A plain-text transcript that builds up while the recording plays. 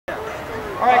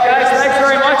All right, guys, thanks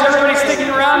very much. Everybody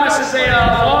sticking around. This is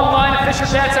a long line of Fisher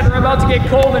Cats that are about to get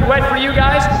cold and wet for you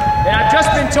guys. And I've just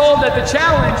been told that the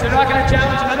challenge, they're not going to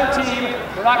challenge another team.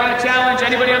 They're not going to challenge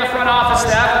anybody on the front office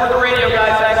staff or the radio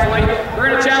guys, thankfully.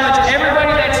 We're going to challenge everybody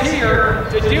that's here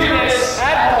to do this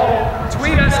at home.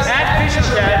 Tweet us at Fisher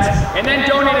Cats and then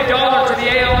donate $1 to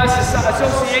the ALS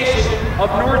Association of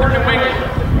Northern New England.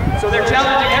 So they're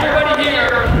challenging everybody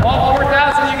here, all 4,000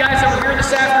 of you guys that were here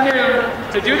this afternoon,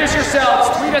 to do this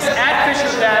yourselves. Tweet us at Fisher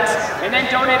Cats and then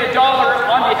donate $1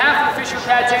 on behalf of the Fisher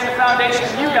Cats and the foundation,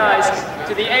 you guys,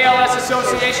 to the ALS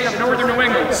Association of Northern New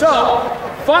England. So,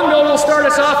 Fungo will start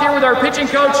us off here with our pitching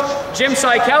coach, Jim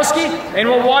Sykowski, and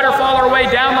we'll waterfall our way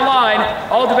down the line,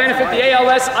 all to benefit the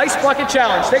ALS Ice Bucket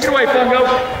Challenge. Take it away, Fungo.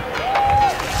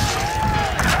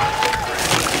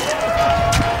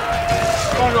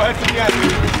 Fungo, head to the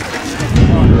end.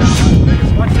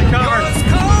 Watch the cover. As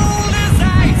cold as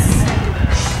ice.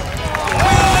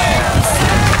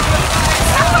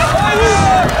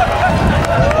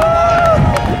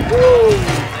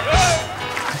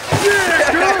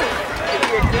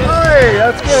 Hey,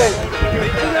 that's good. You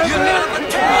never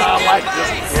take I like this.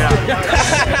 Yeah.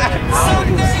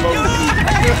 Someday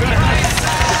you'll pay.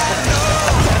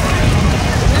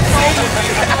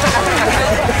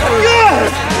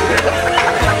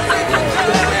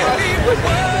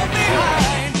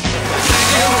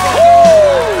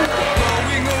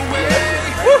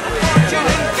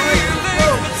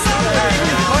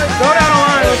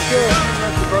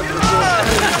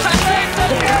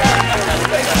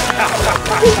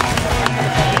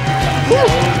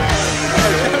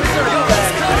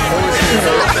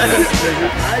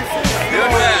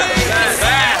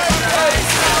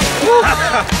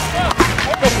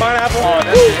 Pineapple. Oh,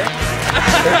 that's it.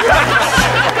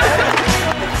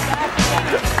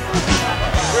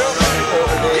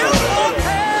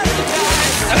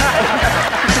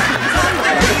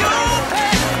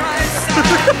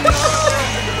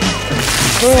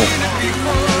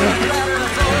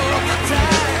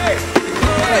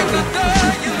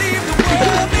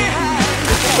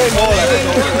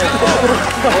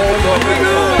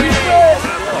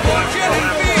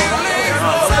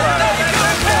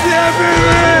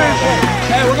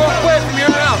 Hey, we're going to quit from here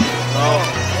on out.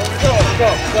 Go.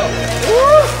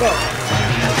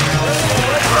 Go.